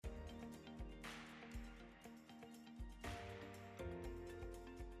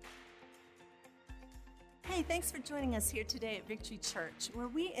Hey, thanks for joining us here today at Victory Church, where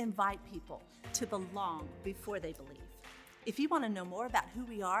we invite people to belong before they believe. If you want to know more about who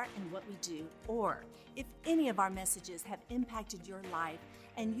we are and what we do, or if any of our messages have impacted your life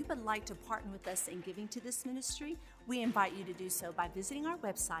and you would like to partner with us in giving to this ministry, we invite you to do so by visiting our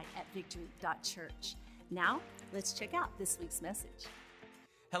website at victory.church. Now, let's check out this week's message.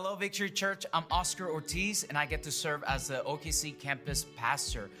 Hello, Victory Church. I'm Oscar Ortiz, and I get to serve as the OKC campus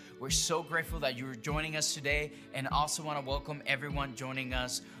pastor. We're so grateful that you're joining us today, and also want to welcome everyone joining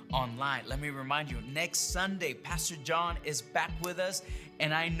us online. Let me remind you, next Sunday, Pastor John is back with us,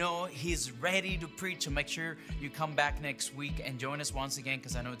 and I know he's ready to preach. So make sure you come back next week and join us once again,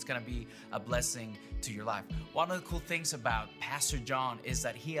 because I know it's going to be a blessing to your life. One of the cool things about Pastor John is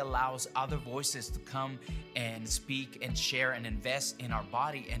that he allows other voices to come and speak and share and invest in our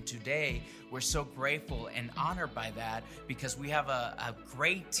body. And today, we're so grateful and honored by that, because we have a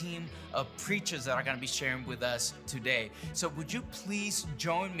great team of preachers that are going to be sharing with us today. So would you please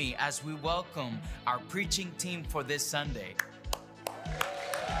join me as we welcome our preaching team for this Sunday?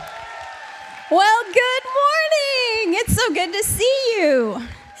 Well, good morning. It's so good to see you.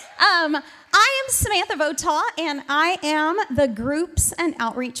 I am Samantha Votaw, and I am the groups and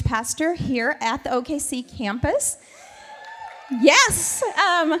outreach pastor here at the OKC campus. Yes,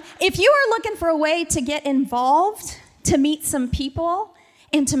 if you are looking for a way to get involved, to meet some people,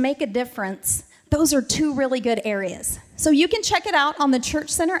 and to make a difference, those are two really good areas. So you can check it out on the Church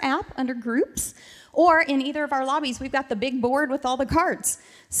Center app under groups, or in either of our lobbies. We've got the big board with all the cards.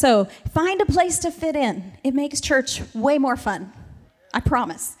 So find a place to fit in. It makes church way more fun, I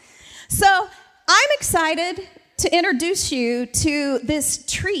promise. So I'm excited to introduce you to this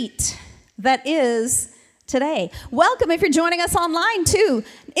treat that is today. Welcome if you're joining us online too.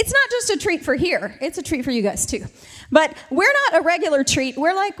 It's not just a treat for here, it's a treat for you guys too. But we're not a regular treat.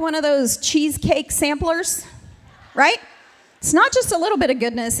 We're like one of those cheesecake samplers, right? It's not just a little bit of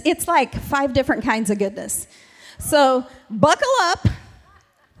goodness, it's like 5 different kinds of goodness. So buckle up.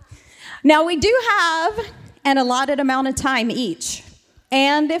 Now we do have an allotted amount of time each.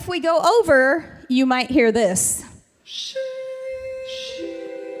 And if we go over, you might hear this.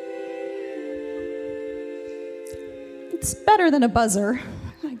 It's better than a buzzer,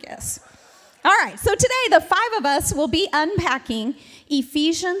 I guess. All right, so today the 5 of us will be unpacking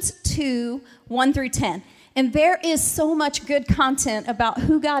Ephesians 2, 1 through 10. And there is so much good content about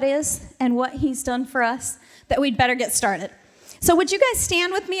who God is and what he's done for us that we'd better get started. So would you guys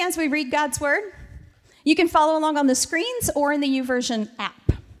stand with me as we read God's word? You can follow along on the screens or in the YouVersion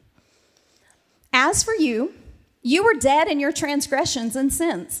app. As for you, you were dead in your transgressions and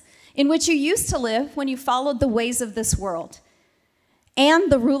sins, in which you used to live when you followed the ways of this world,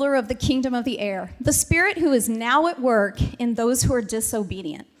 and the ruler of the kingdom of the air, the spirit who is now at work in those who are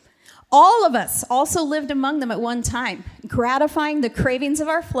disobedient. All of us also lived among them at one time, gratifying the cravings of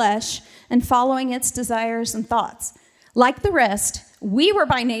our flesh and following its desires and thoughts. Like the rest, we were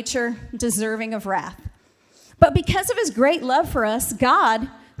by nature deserving of wrath. But because of his great love for us, God,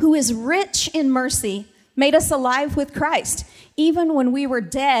 who is rich in mercy, made us alive with Christ, even when we were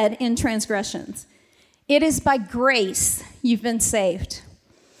dead in transgressions. It is by grace you've been saved.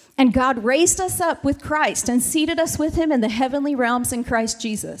 And God raised us up with Christ and seated us with him in the heavenly realms in Christ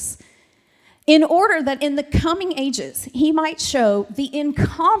Jesus, in order that in the coming ages he might show the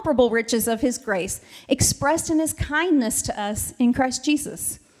incomparable riches of his grace expressed in his kindness to us in Christ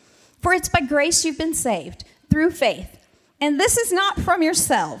Jesus. For it's by grace you've been saved, through faith. And this is not from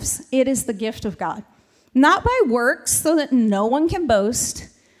yourselves, it is the gift of God. Not by works, so that no one can boast,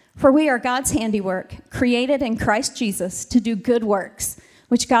 for we are God's handiwork, created in Christ Jesus to do good works,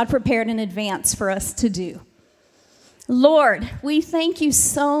 which God prepared in advance for us to do. Lord, we thank you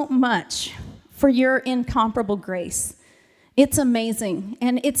so much for your incomparable grace. It's amazing,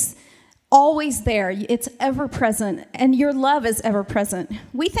 and it's always there. It's ever present, and your love is ever present.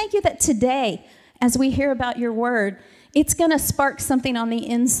 We thank you that today, as we hear about your word, it's going to spark something on the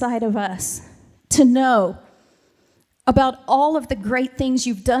inside of us to know about all of the great things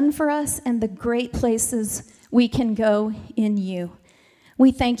you've done for us and the great places we can go in you.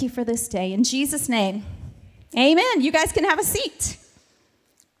 We thank you for this day. In Jesus' name, amen. You guys can have a seat.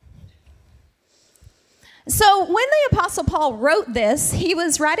 So when the Apostle Paul wrote this, he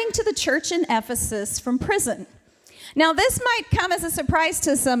was writing to the church in Ephesus from prison. Now, this might come as a surprise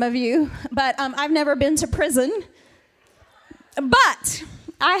to some of you, but I've never been to prison. But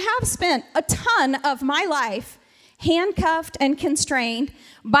I have spent a ton of my life handcuffed and constrained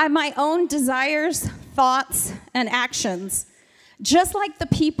by my own desires, thoughts, and actions, just like the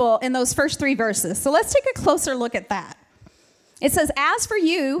people in those first 3 verses. So let's take a closer look at that. It says, as for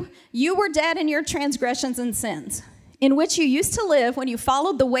you, you were dead in your transgressions and sins, in which you used to live when you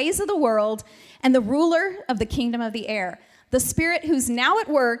followed the ways of the world and the ruler of the kingdom of the air, the spirit who's now at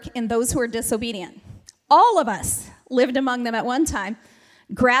work in those who are disobedient. All of us lived among them at one time,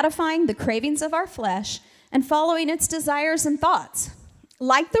 gratifying the cravings of our flesh and following its desires and thoughts.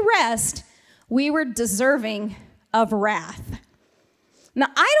 Like the rest, we were deserving of wrath. Now,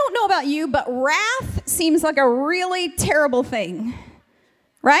 I don't know about you, but wrath seems like a really terrible thing,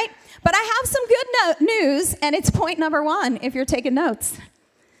 right? But I have some good news, and it's point number 1 if you're taking notes.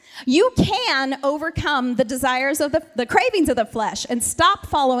 You can overcome the desires of the cravings of the flesh and stop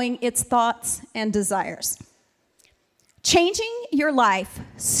following its thoughts and desires. Changing your life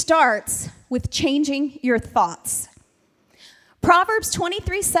starts with changing your thoughts. Proverbs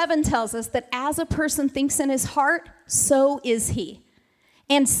 23:7 tells us that as a person thinks in his heart, so is he.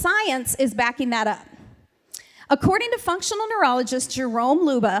 And science is backing that up. According to functional neurologist Jerome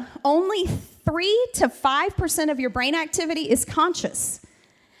Luba, only 3 to 5% of your brain activity is conscious.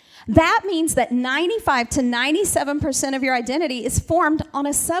 That means that 95 to 97% of your identity is formed on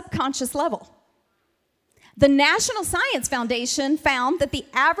a subconscious level. The National Science Foundation found that the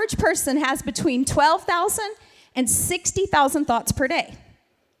average person has between 12,000 and 60,000 thoughts per day.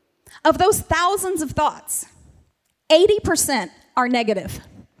 Of those thousands of thoughts, 80% are negative,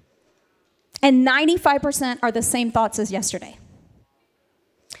 and 95% are the same thoughts as yesterday.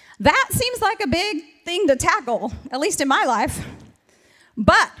 That seems like a big thing to tackle, at least in my life.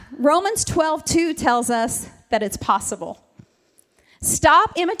 But Romans 12:2 tells us that it's possible.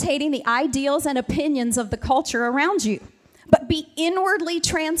 Stop imitating the ideals and opinions of the culture around you, but be inwardly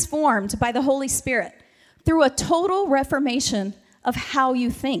transformed by the Holy Spirit through a total reformation of how you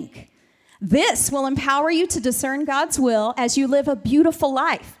think. This will empower you to discern God's will as you live a beautiful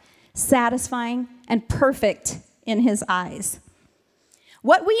life, satisfying and perfect in His eyes.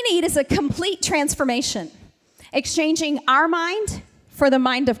 What we need is a complete transformation, exchanging our mind for the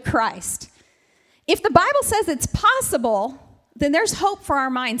mind of Christ. If the Bible says it's possible, then there's hope for our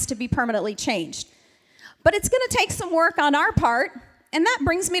minds to be permanently changed. But it's going to take some work on our part, and that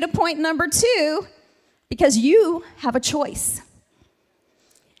brings me to point number 2, because you have a choice.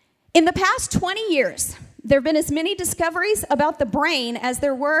 In the past 20 years, there have been as many discoveries about the brain as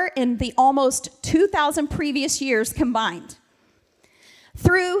there were in the almost 2,000 previous years combined.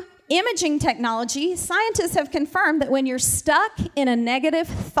 Through imaging technology, scientists have confirmed that when you're stuck in a negative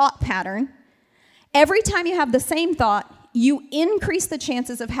thought pattern, every time you have the same thought, you increase the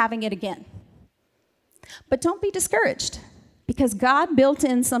chances of having it again. But don't be discouraged, because God built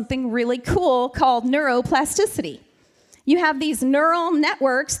in something really cool called neuroplasticity. You have these neural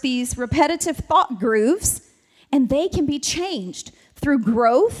networks, these repetitive thought grooves, and they can be changed through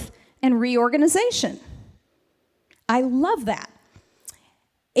growth and reorganization. I love that.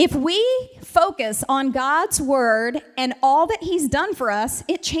 If we focus on God's word and all that He's done for us,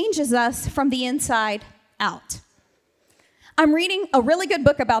 it changes us from the inside out. I'm reading a really good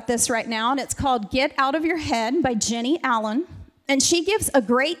book about this right now, and it's called Get Out of Your Head by Jenny Allen, and she gives a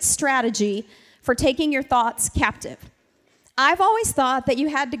great strategy for taking your thoughts captive. I've always thought that you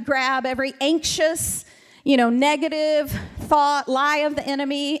had to grab every anxious, negative thought, lie of the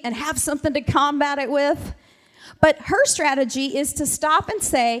enemy, and have something to combat it with. But her strategy is to stop and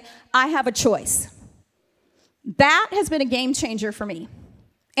say, I have a choice. That has been a game changer for me.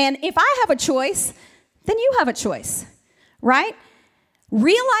 And if I have a choice, then you have a choice, right?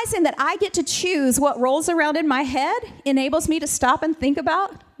 Realizing that I get to choose what rolls around in my head enables me to stop and think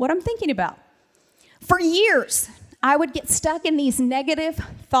about what I'm thinking about. For years, I would get stuck in these negative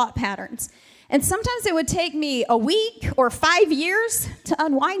thought patterns. And sometimes it would take me a week or 5 years to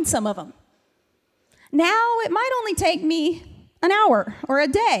unwind some of them. Now, it might only take me an hour or a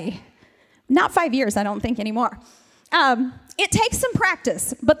day. Not 5 years, I don't think anymore. It takes some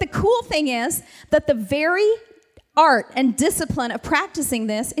practice, but the cool thing is that the very art and discipline of practicing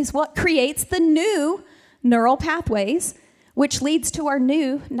this is what creates the new neural pathways, which leads to our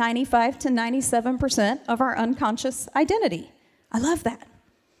new 95 to 97% of our unconscious identity. I love that.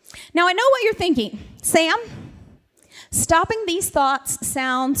 Now, I know what you're thinking. Sam, stopping these thoughts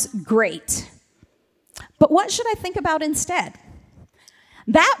sounds great. But what should I think about instead?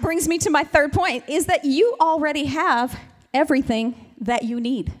 That brings me to my third point, is that you already have everything that you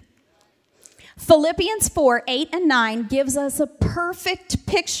need. Philippians 4:8-9 gives us a perfect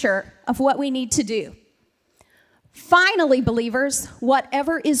picture of what we need to do. Finally, believers,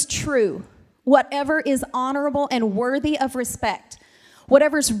 whatever is true, whatever is honorable and worthy of respect,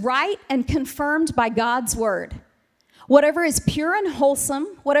 whatever's right and confirmed by God's word, whatever is pure and wholesome,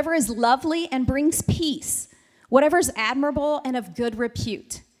 whatever is lovely and brings peace, whatever's admirable and of good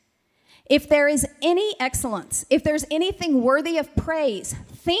repute. If there is any excellence, if there's anything worthy of praise,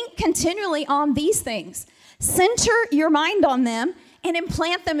 think continually on these things. Center your mind on them and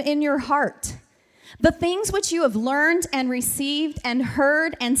implant them in your heart. The things which you have learned and received and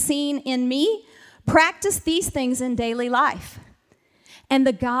heard and seen in me, practice these things in daily life. And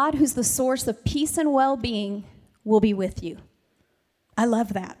the God who's the source of peace and well-being will be with you. I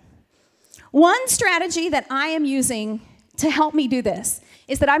love that. One strategy that I am using to help me do this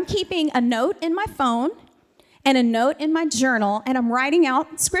is that I'm keeping a note in my phone and a note in my journal, and I'm writing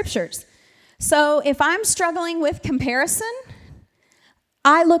out scriptures. So if I'm struggling with comparison,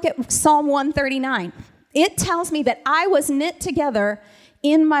 I look at Psalm 139. It tells me that I was knit together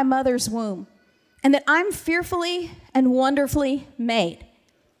in my mother's womb and that I'm fearfully and wonderfully made.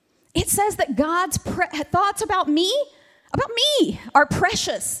 It says that God's thoughts about me, are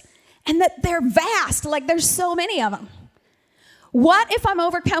precious and that they're vast, like there's so many of them. What if I'm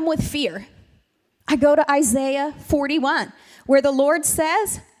overcome with fear? I go to Isaiah 41, where the Lord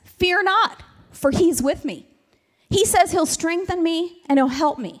says, fear not, for he's with me. He says he'll strengthen me and he'll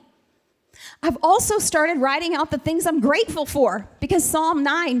help me. I've also started writing out the things I'm grateful for because Psalm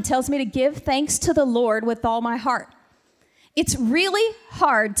 9 tells me to give thanks to the Lord with all my heart. It's really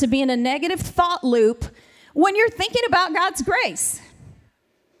hard to be in a negative thought loop when you're thinking about God's grace.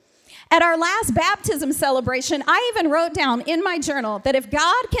 At our last baptism celebration, I even wrote down in my journal that if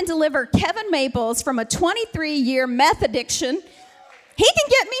God can deliver Kevin Maples from a 23-year meth addiction, he can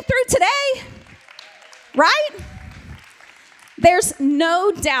get me through today, right? There's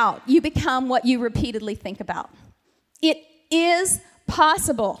no doubt you become what you repeatedly think about. It is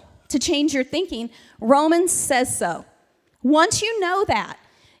possible to change your thinking. Romans says so. Once you know that,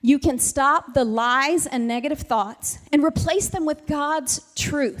 you can stop the lies and negative thoughts and replace them with God's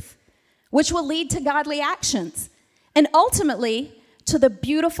truth, which will lead to godly actions and ultimately to the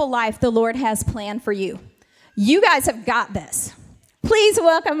beautiful life the Lord has planned for you. You guys have got this. Please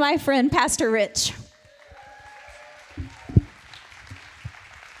welcome my friend, Pastor Rich.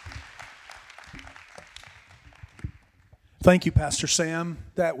 Thank you, Pastor Sam.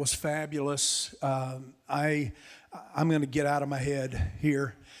 That was fabulous. I'm going to get out of my head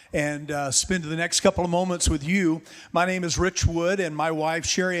here and spend the next couple of moments with you. My name is Rich Wood, and my wife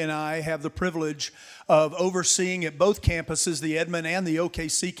Sherry and I have the privilege of overseeing at both campuses, the Edmond and the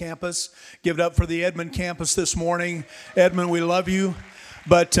OKC campus. Give it up for the Edmond campus this morning. Edmond, we love you.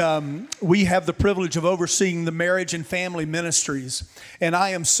 But we have the privilege of overseeing the marriage and family ministries. And I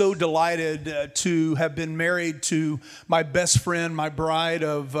am so delighted to have been married to my best friend, my bride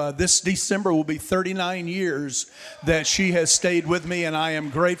of this December will be 39 years that she has stayed with me, and I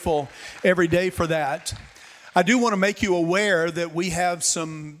am grateful every day for that. I do want to make you aware that we have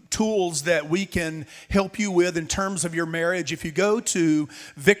some tools that we can help you with in terms of your marriage. If you go to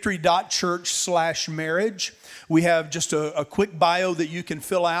victory.church/marriage, we have just a quick bio that you can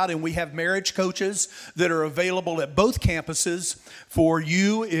fill out, and we have marriage coaches that are available at both campuses for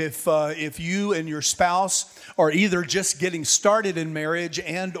you if you and your spouse are either just getting started in marriage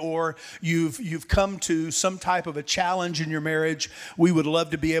and or you've come to some type of a challenge in your marriage. We would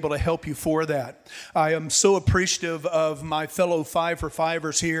love to be able to help you for that. I am so appreciative of my fellow 5 for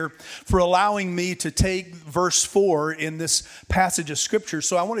 5ers here for allowing me to take verse 4 in this passage of Scripture.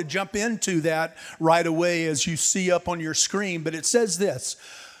 So I want to jump into that right away as you see up on your screen. But it says this: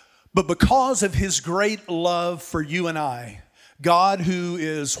 but because of his great love for you and I, God, who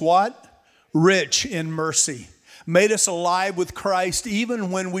is what? Rich in mercy, made us alive with Christ even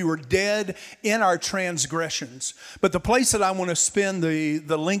when we were dead in our transgressions. But the place that I want to spend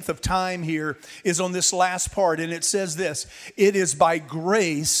the length of time here is on this last part. And it says this: it is by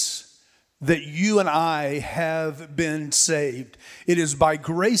grace that you and I have been saved. It is by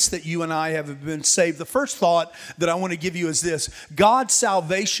grace that you and I have been saved. The first thought that I want to give you is this: God's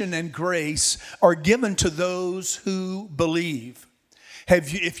salvation and grace are given to those who believe.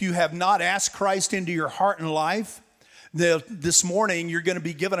 If you have not asked Christ into your heart and life, this morning you're going to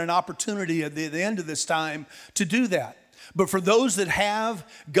be given an opportunity at the end of this time to do that. But for those that have,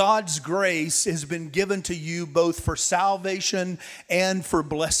 God's grace has been given to you both for salvation and for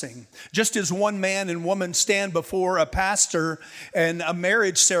blessing. Just as one man and woman stand before a pastor and a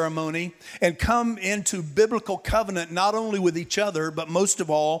marriage ceremony and come into biblical covenant not only with each other, but most of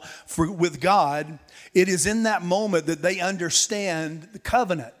all with God, it is in that moment that they understand the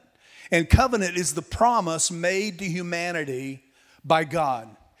covenant. And covenant is the promise made to humanity by God.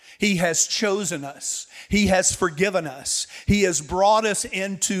 He has chosen us. He has forgiven us. He has brought us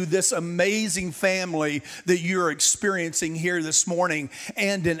into this amazing family that you're experiencing here this morning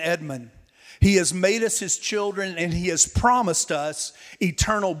and in Edmond. He has made us his children, and he has promised us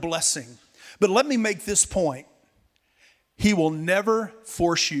eternal blessing. But let me make this point. He will never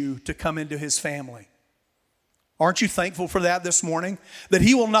force you to come into his family. Aren't you thankful for that this morning? That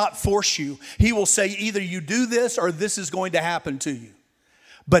he will not force you. He will say either you do this or this is going to happen to you.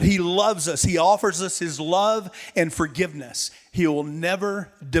 But he loves us. He offers us his love and forgiveness. He will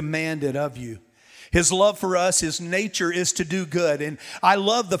never demand it of you. His love for us, his nature is to do good. And I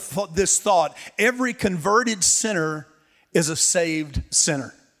love this thought. Every converted sinner is a saved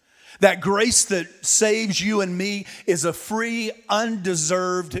sinner. That grace that saves you and me is a free,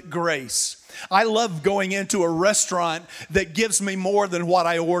 undeserved grace. I love going into a restaurant that gives me more than what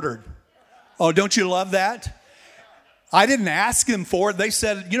I ordered. Oh, don't you love that? I didn't ask them for it. They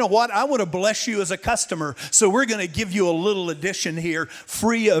said, you know what? I want to bless you as a customer, so we're going to give you a little addition here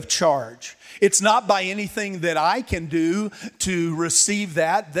free of charge. It's not by anything that I can do to receive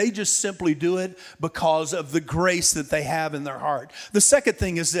that. They just simply do it because of the grace that they have in their heart. The second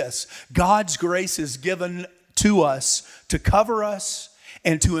thing is this: God's grace is given to us to cover us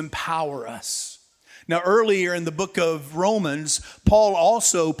and to empower us. Now, earlier in the book of Romans, Paul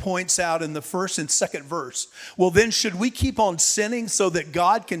also points out in the first and second verse, well, then should we keep on sinning so that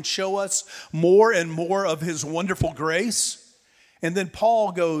God can show us more and more of his wonderful grace? And then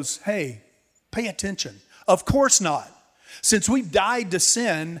Paul goes, hey, pay attention. Of course not. Since we died to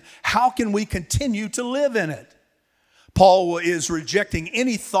sin, how can we continue to live in it? Paul is rejecting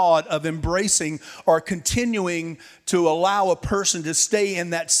any thought of embracing or continuing to allow a person to stay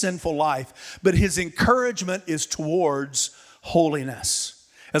in that sinful life. But his encouragement is towards holiness.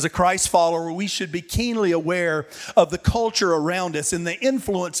 As a Christ follower, we should be keenly aware of the culture around us and the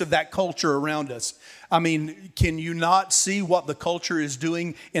influence of that culture around us. I mean, can you not see what the culture is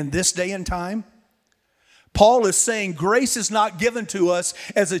doing in this day and time? Paul is saying grace is not given to us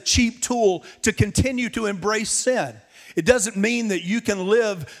as a cheap tool to continue to embrace sin. It doesn't mean that you can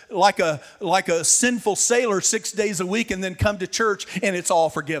live like a sinful sailor 6 days a week and then come to church and it's all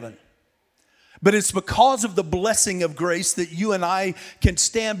forgiven. But it's because of the blessing of grace that you and I can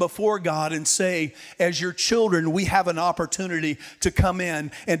stand before God and say, as your children, we have an opportunity to come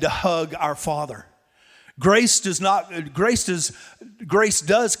in and to hug our Father. Grace does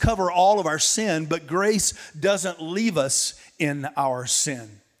cover all of our sin, but grace doesn't leave us in our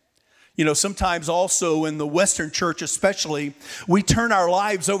sin. You know, sometimes also in the Western church especially, we turn our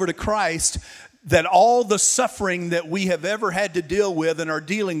lives over to Christ, that all the suffering that we have ever had to deal with and are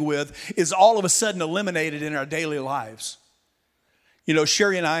dealing with is all of a sudden eliminated in our daily lives. You know,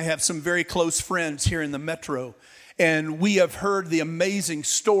 Sherry and I have some very close friends here in the metro, and we have heard the amazing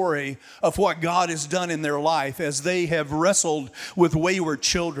story of what God has done in their life as they have wrestled with wayward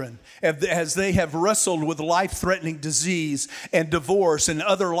children, as they have wrestled with life-threatening disease and divorce and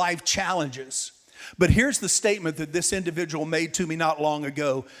other life challenges. But here's the statement that this individual made to me not long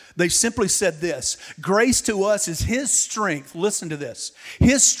ago. They simply said this: grace to us is his strength, listen to this,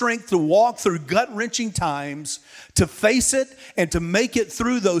 his strength to walk through gut-wrenching times, to face it and to make it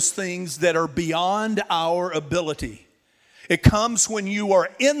through those things that are beyond our ability. It comes when you are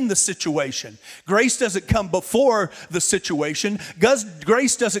in the situation. Grace doesn't come before the situation.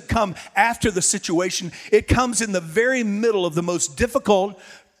 Grace doesn't come after the situation. It comes in the very middle of the most difficult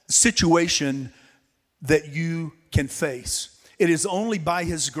situation that you can face. It is only by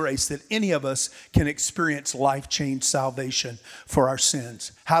his grace that any of us can experience life-change salvation for our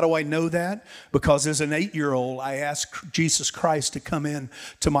sins. How do I know that? Because as an 8-year-old, I asked Jesus Christ to come in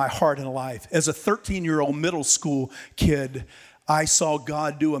to my heart and life. As a 13-year-old middle school kid, I saw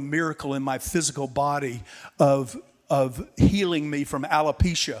God do a miracle in my physical body of healing me from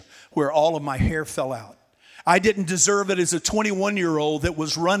alopecia, where all of my hair fell out. I didn't deserve it as a 21-year-old that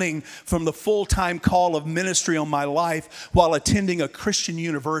was running from the full-time call of ministry on my life while attending a Christian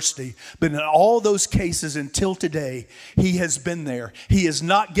university. But in all those cases until today, he has been there. He has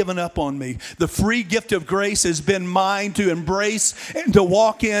not given up on me. The free gift of grace has been mine to embrace and to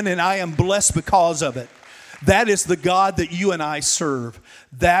walk in, and I am blessed because of it. That is the God that you and I serve.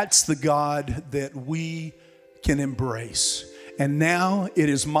 That's the God that we can embrace. And now it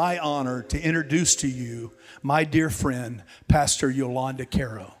is my honor to introduce to you my dear friend, Pastor Yolanda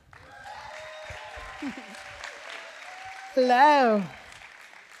Caro. Hello.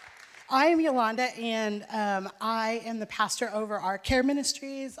 I am Yolanda, and I am the pastor over our care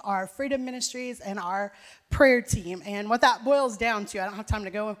ministries, our freedom ministries, and our prayer team. And what that boils down to, I don't have time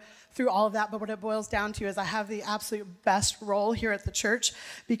to go through all of that, but what it boils down to is I have the absolute best role here at the church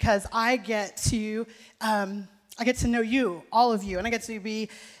because I get to know you, all of you, and I get to be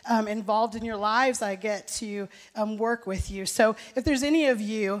involved in your lives. I get to work with you. So if there's any of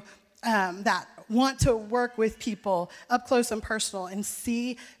you that want to work with people up close and personal and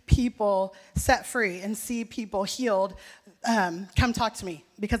see people set free and see people healed, come talk to me,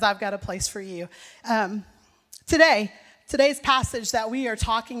 because I've got a place for you. Today's passage that we are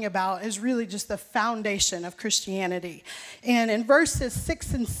talking about is really just the foundation of Christianity. And in verses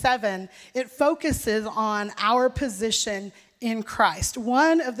 6 and 7, it focuses on our position in Christ.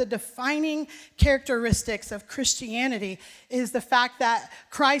 One of the defining characteristics of Christianity is the fact that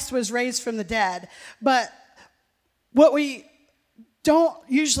Christ was raised from the dead. But what we don't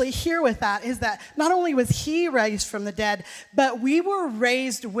usually hear with that is that not only was he raised from the dead, but we were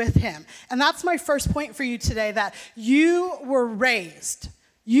raised with him. And that's my first point for you today, that you were raised.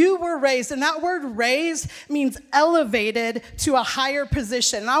 You were raised, and that word raised means elevated to a higher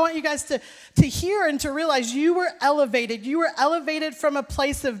position. And I want you guys to hear and to realize you were elevated. You were elevated from a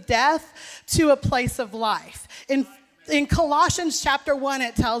place of death to a place of life. In Colossians chapter 1,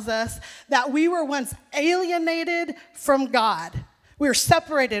 it tells us that we were once alienated from God. We were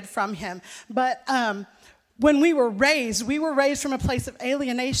separated from him. But when we were raised from a place of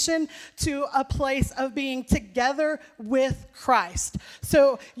alienation to a place of being together with Christ.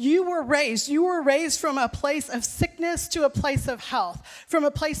 So you were raised from a place of sickness to a place of health, from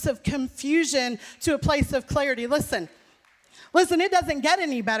a place of confusion to a place of clarity. Listen, it doesn't get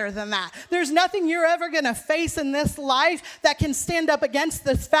any better than that. There's nothing you're ever going to face in this life that can stand up against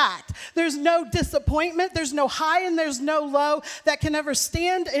this fact. There's no disappointment, there's no high, and there's no low that can ever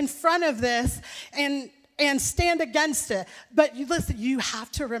stand in front of this and stand against it. But listen, you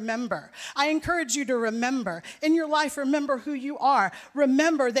have to remember. I encourage you to remember. In your life, remember who you are.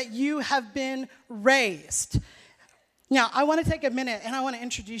 Remember that you have been raised. Now, I want to take a minute and I want to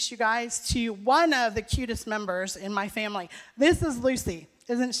introduce you guys to one of the cutest members in my family. This is Lucy.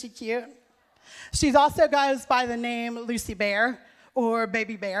 Isn't she cute? She's also goes by the name Lucy Bear or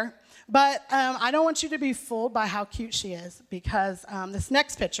Baby Bear. But I don't want you to be fooled by how cute she is, because this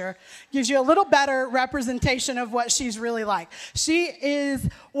next picture gives you a little better representation of what she's really like. She is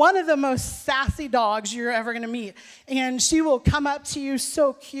one of the most sassy dogs you're ever going to meet. And she will come up to you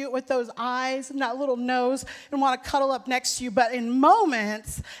so cute with those eyes and that little nose and want to cuddle up next to you. But in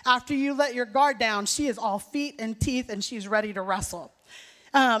moments after you let your guard down, she is all feet and teeth and she's ready to wrestle.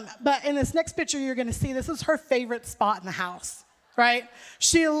 But in this next picture you're going to see, this is her favorite spot in the house. Right?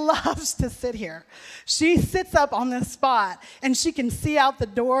 She loves to sit here. She sits up on this spot and she can see out the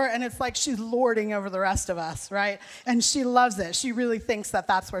door, and it's like she's lording over the rest of us, right? And she loves it. She really thinks that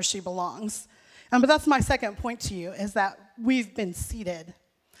that's where she belongs. But that's my second point to you, is that we've been seated.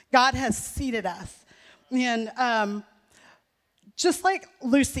 God has seated us. And just like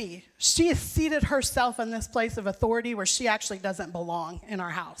Lucy, she has seated herself in this place of authority where she actually doesn't belong in our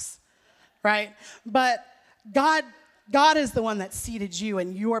house, right? But God is the one that seated you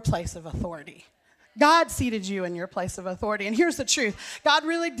in your place of authority. God seated you in your place of authority. And here's the truth. God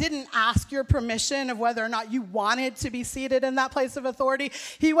really didn't ask your permission of whether or not you wanted to be seated in that place of authority.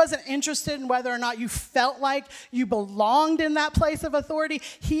 He wasn't interested in whether or not you felt like you belonged in that place of authority.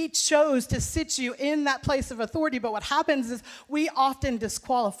 He chose to sit you in that place of authority. But what happens is we often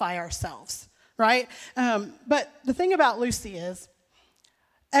disqualify ourselves, right? But the thing about Lucy is,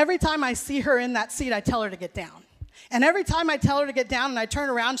 every time I see her in that seat, I tell her to get down. And every time I tell her to get down and I turn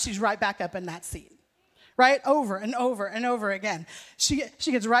around, she's right back up in that seat, right? Over and over and over again. She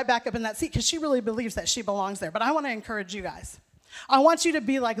gets right back up in that seat because she really believes that she belongs there. But I want to encourage you guys. I want you to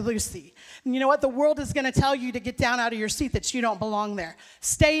be like Lucy. And you know what? The world is going to tell you to get down out of your seat, that you don't belong there.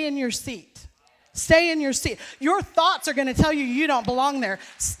 Stay in your seat. Stay in your seat. Your thoughts are going to tell you you don't belong there.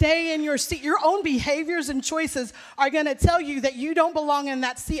 Stay in your seat. Your own behaviors and choices are going to tell you that you don't belong in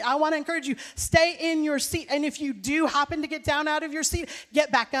that seat. I want to encourage you, stay in your seat. And if you do happen to get down out of your seat,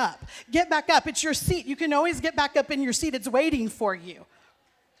 get back up. Get back up. It's your seat. You can always get back up in your seat. It's waiting for you.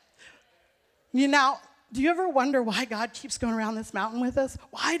 Now, do you ever wonder why God keeps going around this mountain with us?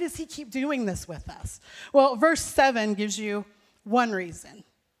 Why does he keep doing this with us? Well, verse 7 gives you one reason.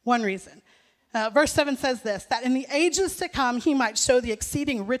 One reason. Verse 7 says this, that in the ages to come, he might show the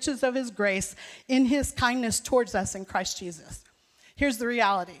exceeding riches of his grace in his kindness towards us in Christ Jesus. Here's the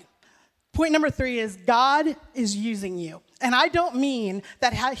reality. Point number 3 is God is using you. And I don't mean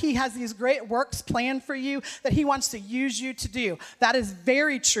that he has these great works planned for you that he wants to use you to do. That is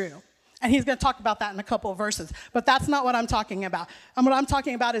very true. And he's going to talk about that in a couple of verses. But that's not what I'm talking about. And what I'm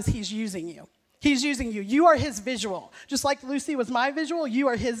talking about is he's using you. He's using you. You are his visual. Just like Lucy was my visual, you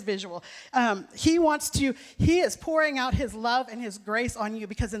are his visual. He is pouring out his love and his grace on you,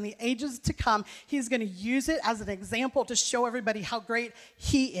 because in the ages to come, he's going to use it as an example to show everybody how great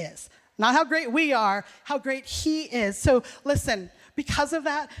he is. Not how great we are, how great he is. So listen, because of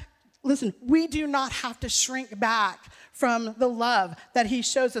that, Listen, we do not have to shrink back from the love that he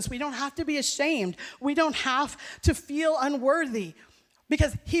shows us. We don't have to be ashamed. We don't have to feel unworthy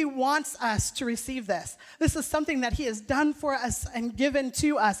because he wants us to receive this. This is something that he has done for us and given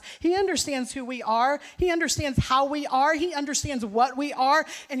to us. He understands who we are. He understands how we are. He understands what we are,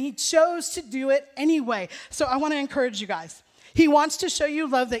 and he chose to do it anyway. So I want to encourage you guys. He wants to show you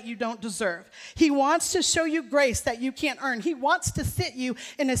love that you don't deserve. He wants to show you grace that you can't earn. He wants to sit you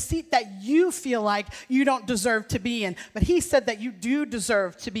in a seat that you feel like you don't deserve to be in. But he said that you do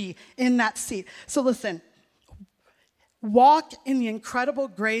deserve to be in that seat. So listen, walk in the incredible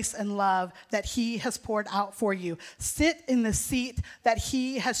grace and love that he has poured out for you. Sit in the seat that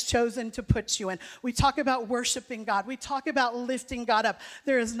he has chosen to put you in. We talk about worshiping God. We talk about lifting God up.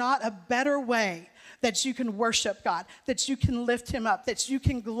 There is not a better way that you can worship God, that you can lift him up, that you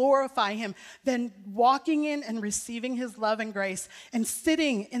can glorify him, than walking in and receiving his love and grace and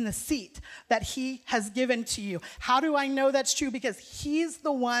sitting in the seat that he has given to you. How do I know that's true? Because he's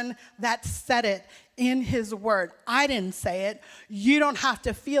the one that said it in his word. I didn't say it. You don't have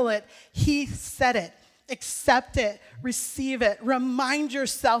to feel it. He said it. Accept it, receive it, remind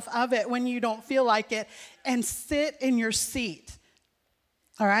yourself of it when you don't feel like it, and sit in your seat.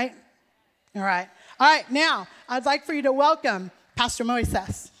 All right? All right. All right, now, I'd like for you to welcome Pastor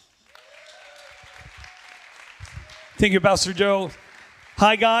Moises. Thank you, Pastor Joe.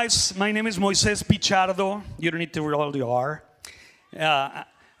 Hi, guys. My name is Moises Pichardo. You don't need to roll the R. I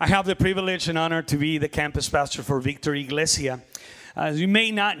have the privilege and honor to be the campus pastor for Victory Iglesia. As you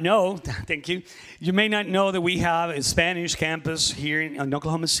may not know, thank you. You may not know that we have a Spanish campus here in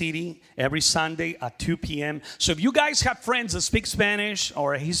Oklahoma City every Sunday at 2 p.m. So if you guys have friends that speak Spanish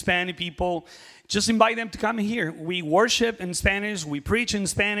or Hispanic people, just invite them to come here. We worship in Spanish. We preach in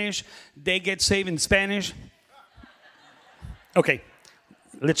Spanish. They get saved in Spanish. Okay,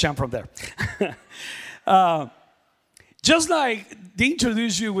 let's jump from there. Just like they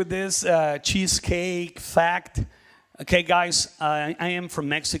introduce you with this cheesecake fact. Okay, guys, I am from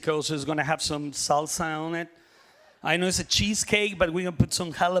Mexico, so it's going to have some salsa on it. I know it's a cheesecake, but we're going to put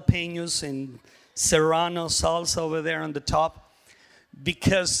some jalapenos and serrano salsa over there on the top.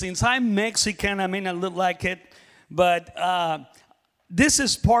 Because since I'm Mexican, I may not look like it, but this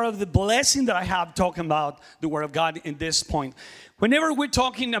is part of the blessing that I have talking about the Word of God in this point. Whenever we're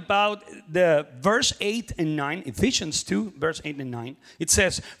talking about the verse 8 and 9, Ephesians 2, verse 8 and 9, it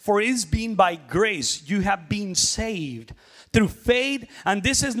says, "For it is been by grace you have been saved through faith, and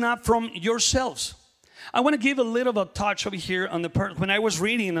this is not from yourselves." I want to give a little bit of touch over here on the part. When I was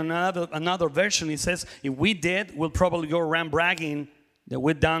reading another version, it says, if we did, we'll probably go around bragging that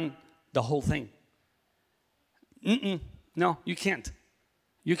we've done the whole thing. No, you can't.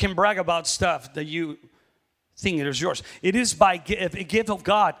 You can brag about stuff that you think it is yours. It is by a gift of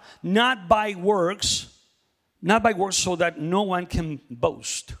God, not by works so that no one can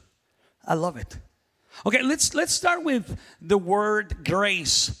boast. I love it. Okay, let's start with the word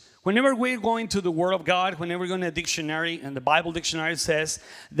grace. Whenever we're going to the Word of God, whenever we're going to a dictionary, and the Bible dictionary says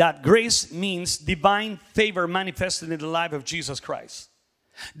that grace means divine favor manifested in the life of Jesus Christ.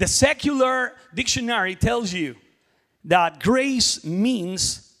 The secular dictionary tells you that grace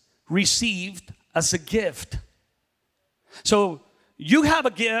means received as a gift. So you have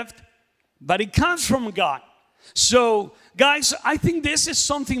a gift, but it comes from God. So guys, I think this is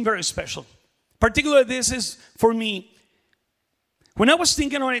something very special. Particularly this is for me. When I was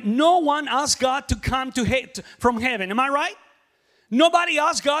thinking on it, no one asked God to come from heaven. Am I right? Nobody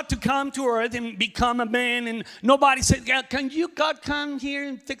asked God to come to earth and become a man. And nobody said, can you, God, come here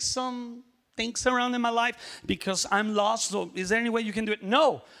and fix some things around in my life? Because I'm lost. So is there any way you can do it?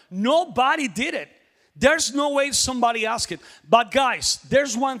 No. Nobody did it. There's no way somebody asked it. But guys,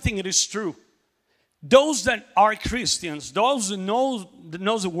 there's one thing that is true. Those that are Christians, those that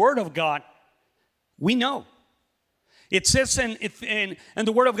knows the Word of God, we know. It says in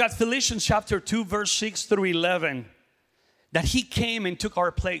the Word of God, Philippians chapter 2, verse 6 through 11, that He came and took our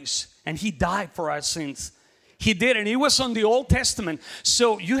place, and He died for our sins. He did, and it was on the Old Testament.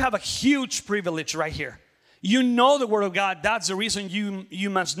 So you have a huge privilege right here. You know the Word of God. That's the reason you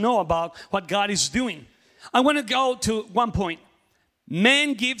must know about what God is doing. I want to go to one point.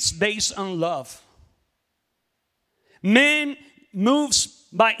 Man gives based on love. Man moves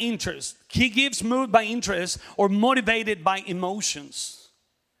by interest. He gives moved by interest or motivated by emotions.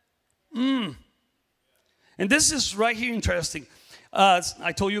 And this is right here interesting.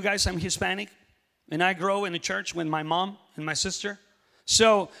 I told you guys I'm Hispanic, and I grew in the church with my mom and my sister.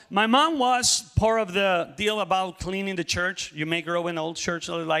 So my mom was part of the deal about cleaning the church. You may grow in old church,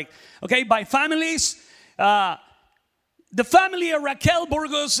 like, okay, by families, the family of Raquel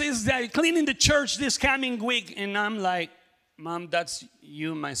Burgos is cleaning the church this coming week. And I'm like, Mom, that's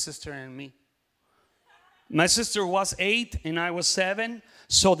you, my sister, and me. My sister was 8 and I was 7.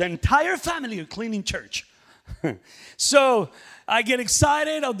 So the entire family are cleaning church. So I get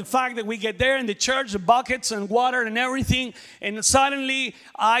excited of the fact that we get there in the church, the buckets and water and everything. And suddenly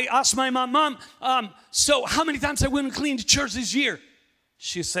I ask my mom, so how many times are we going to clean the church this year?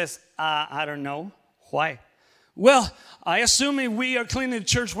 She says, I don't know. Why? Well, I assume if we are cleaning the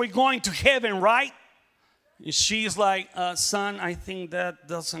church, we're going to heaven, right? And she's like, son, I think that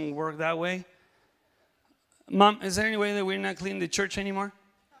doesn't work that way. Mom, is there any way that we're not cleaning the church anymore?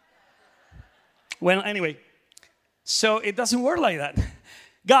 Well, anyway, so it doesn't work like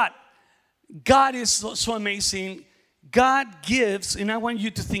that. God is so amazing. God gives, and I want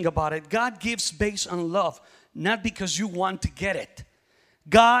you to think about it. God gives based on love, not because you want to get it.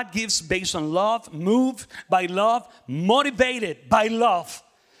 God gives based on love, moved by love, motivated by love.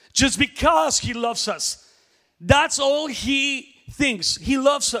 Just because He loves us. That's all He thinks. He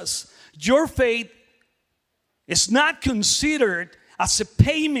loves us. Your faith is not considered as a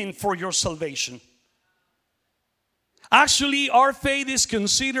payment for your salvation. Actually, our faith is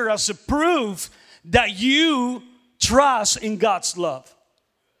considered as a proof that you trust in God's love.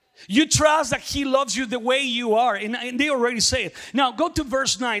 You trust that He loves you the way you are. And they already say it. Now, go to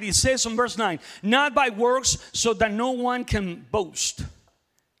verse 9. It says in verse 9, not by works so that no one can boast.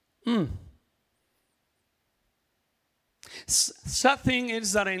 Sad thing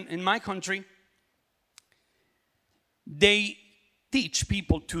is that in my country, they teach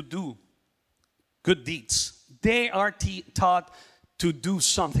people to do good deeds. They are taught to do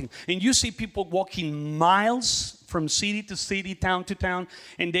something. And you see people walking miles from city to city, town to town,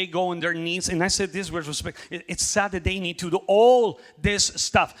 and they go on their knees. And I said this with respect. It's sad that they need to do all this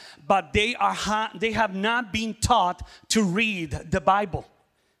stuff. But they have not been taught to read the Bible.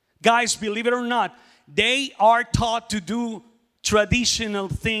 Guys, believe it or not, they are taught to do traditional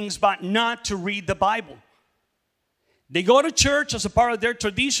things, but not to read the Bible. They go to church as a part of their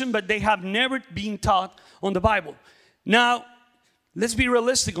tradition, but they have never been taught on the Bible. Now, let's be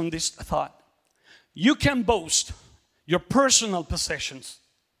realistic on this thought. You can boast your personal possessions.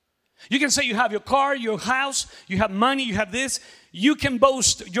 You can say you have your car, your house, you have money, you have this. You can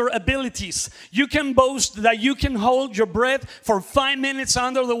boast your abilities. You can boast that you can hold your breath for 5 minutes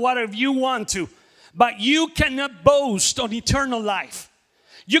under the water if you want to. But you cannot boast on eternal life.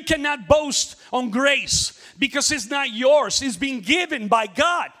 You cannot boast on grace because it's not yours. It's been given by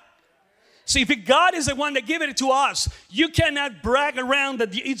God. See, if God is the one that gave it to us, you cannot brag around that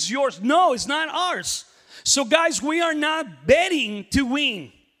it's yours. No, it's not ours. So guys, we are not betting to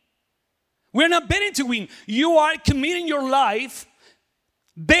win. We're not betting to win. You are committing your life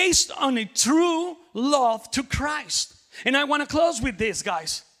based on a true love to Christ. And I want to close with this,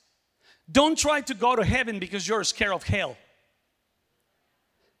 guys. Don't try to go to heaven because you're scared of hell.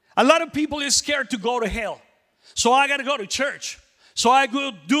 A lot of people is scared to go to hell. So I got to go to church. So I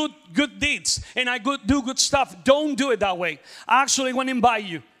go do good deeds and I go do good stuff. Don't do it that way. I actually want to invite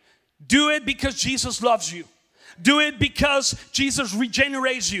you. Do it because Jesus loves you. Do it because Jesus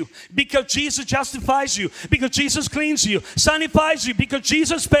regenerates you. Because Jesus justifies you. Because Jesus cleans you. Sanctifies you. Because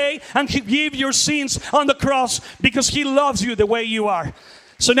Jesus paid and He gave your sins on the cross. Because He loves you the way you are.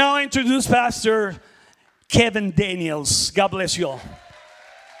 So now I introduce Pastor Kevin Daniels. God bless you all.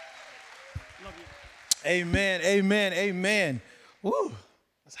 Amen, amen, amen. Woo,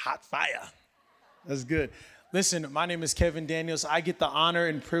 that's hot fire. That's good. Listen, my name is Kevin Daniels. I get the honor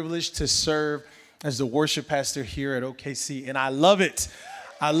and privilege to serve as the worship pastor here at OKC, and I love it.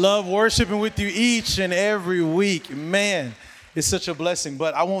 I love worshiping with you each and every week. Man, it's such a blessing,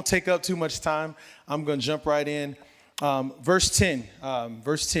 but I won't take up too much time. I'm going to jump right in. Verse 10,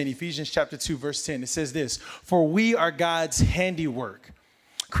 Ephesians chapter 2, verse 10, it says this, for we are God's handiwork,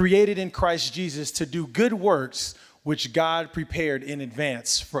 created in Christ Jesus to do good works, which God prepared in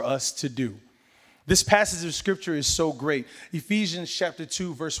advance for us to do. This passage of scripture is so great. Ephesians chapter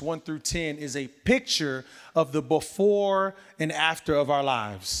 2, verse 1 through 10 is a picture of the before and after of our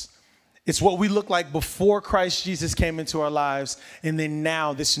lives. It's what we look like before Christ Jesus came into our lives, and then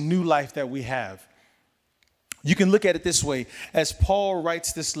now this new life that we have. You can look at it this way. As Paul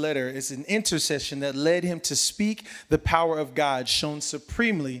writes this letter, it's an intercession that led him to speak the power of God shown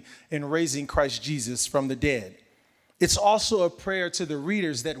supremely in raising Christ Jesus from the dead. It's also a prayer to the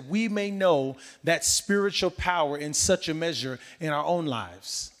readers that we may know that spiritual power in such a measure in our own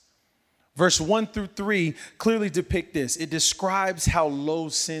lives. Verse 1 through 3 clearly depict this. It describes how low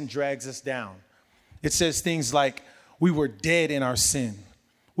sin drags us down. It says things like, we were dead in our sin.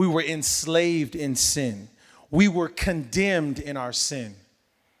 We were enslaved in sin. we were condemned in our sin.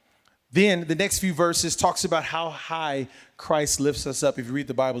 Then the next few verses talks about how high Christ lifts us up. If you read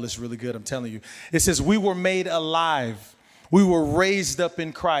the Bible, it's really good, I'm telling you. It says, we were made alive. We were raised up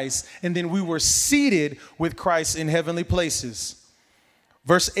in Christ, and then we were seated with Christ in heavenly places.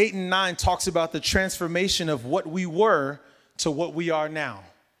 Verse 8 and 9 talks about the transformation of what we were to what we are now.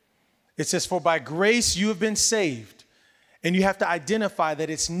 It says, for by grace you have been saved. And you have to identify that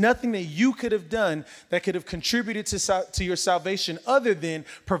it's nothing that you could have done that could have contributed to your salvation other than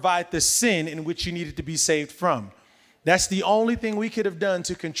provide the sin in which you needed to be saved from. That's the only thing we could have done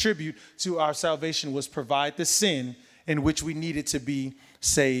to contribute to our salvation, was provide the sin in which we needed to be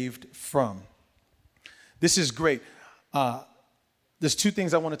saved from. This is great. There's two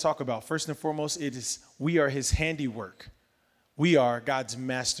things I want to talk about. First and foremost, it is we are his handiwork. We are God's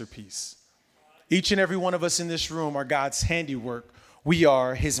masterpiece. Each and every one of us in this room are God's handiwork. We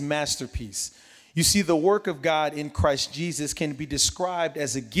are his masterpiece. You see, the work of God in Christ Jesus can be described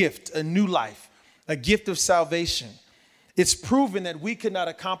as a gift, a new life, a gift of salvation. It's proven that we could not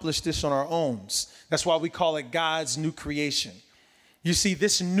accomplish this on our own. That's why we call it God's new creation. You see,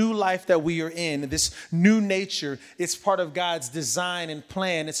 this new life that we are in, this new nature, it's part of God's design and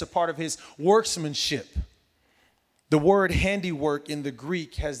plan. It's a part of his workmanship. The word handiwork in the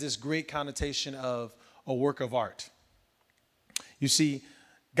Greek has this great connotation of a work of art. You see,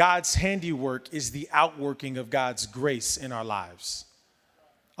 God's handiwork is the outworking of God's grace in our lives.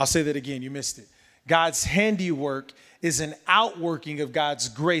 I'll say that again, you missed it. God's handiwork is an outworking of God's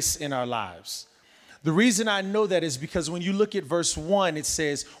grace in our lives. The reason I know that is because when you look at verse 1, it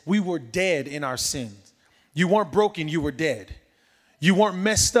says, we were dead in our sins. You weren't broken, you were dead. You weren't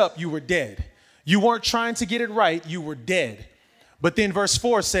messed up, you were dead. You weren't trying to get it right, you were dead. But then verse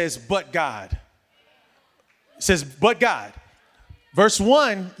 4 says, but God. It says, but God. Verse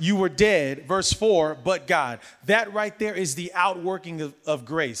 1, you were dead. Verse 4, but God. That right there is the outworking of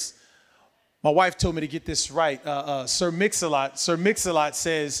grace. My wife told me to get this right. Sir Mix-a-Lot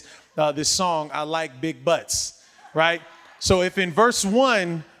says this song, I like big butts, right? So if in verse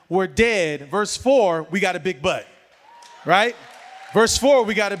 1, we're dead, verse 4, we got a big butt, right? Verse 4,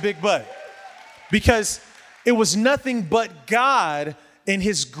 we got a big butt. Because it was nothing but God and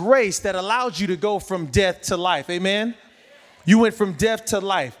his grace that allowed you to go from death to life. Amen? You went from death to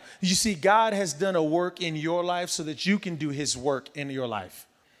life. You see, God has done a work in your life so that you can do his work in your life.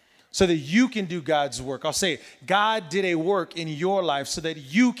 So that you can do God's work. I'll say it. God did a work in your life so that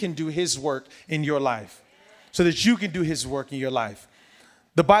you can do his work in your life. So that you can do his work in your life.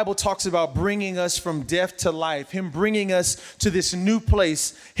 The Bible talks about bringing us from death to life, him bringing us to this new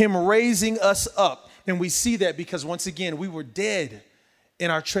place, him raising us up. And we see that because, once again, we were dead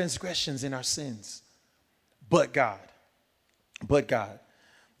in our transgressions, in our sins. But God. But God.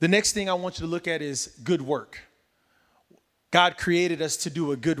 The next thing I want you to look at is good work. God created us to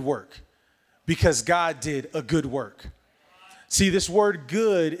do a good work because God did a good work. See, this word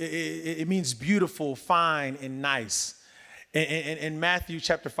good, it means beautiful, fine, and nice. In Matthew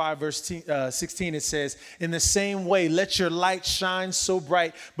chapter 5, verse 16, it says, in the same way, let your light shine so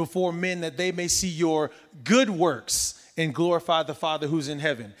bright before men that they may see your good works and glorify the Father who's in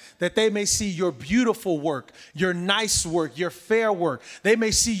heaven. That they may see your beautiful work, your nice work, your fair work. They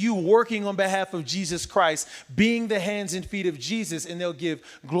may see you working on behalf of Jesus Christ, being the hands and feet of Jesus, and they'll give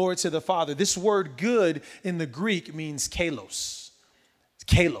glory to the Father. This word good in the Greek means kalos.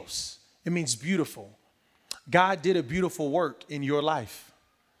 Kalos. It means beautiful. God did a beautiful work in your life.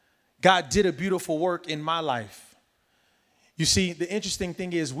 God did a beautiful work in my life. You see, the interesting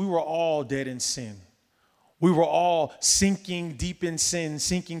thing is we were all dead in sin. We were all sinking deep in sin,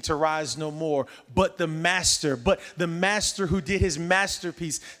 sinking to rise no more. But the master who did his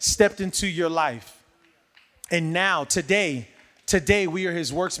masterpiece stepped into your life. And now, today we are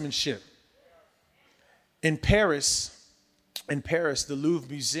his workmanship. In Paris, the Louvre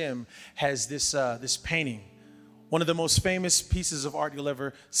Museum has this painting. One of the most famous pieces of art you'll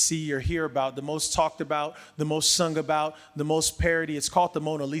ever see or hear about, the most talked about, the most sung about, the most parodied. It's called the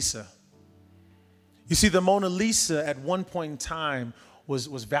Mona Lisa. You see, the Mona Lisa at one point in time was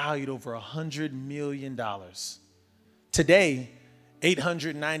valued over $100 million. Today,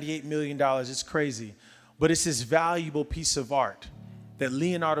 $898 million. It's crazy. But it's this valuable piece of art that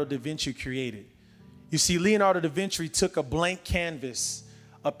Leonardo da Vinci created. You see, Leonardo da Vinci took a blank canvas,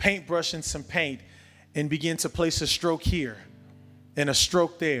 a paintbrush and some paint, and began to place a stroke here and a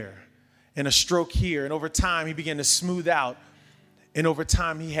stroke there and a stroke here. And over time, he began to smooth out. And over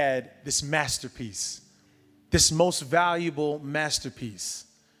time, he had this masterpiece, this most valuable masterpiece.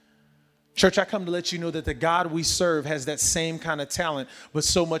 Church, I come to let you know that the God we serve has that same kind of talent, but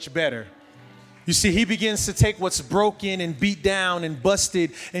so much better. You see, he begins to take what's broken and beat down and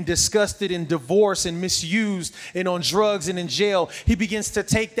busted and disgusted and divorced and misused and on drugs and in jail. He begins to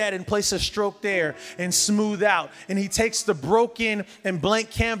take that and place a stroke there and smooth out. And he takes the broken and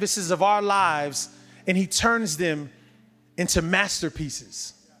blank canvases of our lives and he turns them into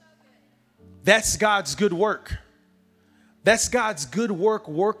masterpieces. That's God's good work. That's God's good work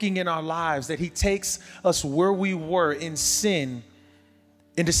working in our lives, that he takes us where we were in sin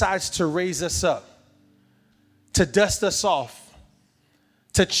and decides to raise us up, to dust us off,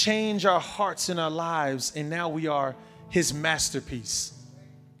 to change our hearts and our lives, and now we are his masterpiece.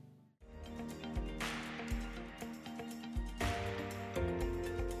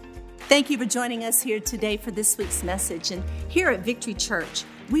 Thank you for joining us here today for this week's message. And here at Victory Church,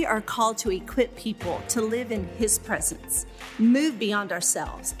 we are called to equip people to live in his presence, move beyond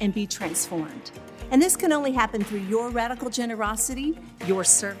ourselves, and be transformed. And this can only happen through your radical generosity, your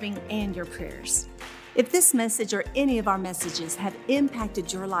serving, and your prayers. If this message or any of our messages have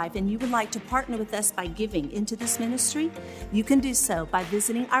impacted your life and you would like to partner with us by giving into this ministry, you can do so by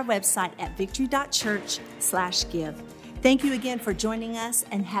visiting our website at victory.church/give. Thank you again for joining us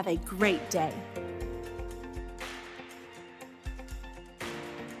and have a great day.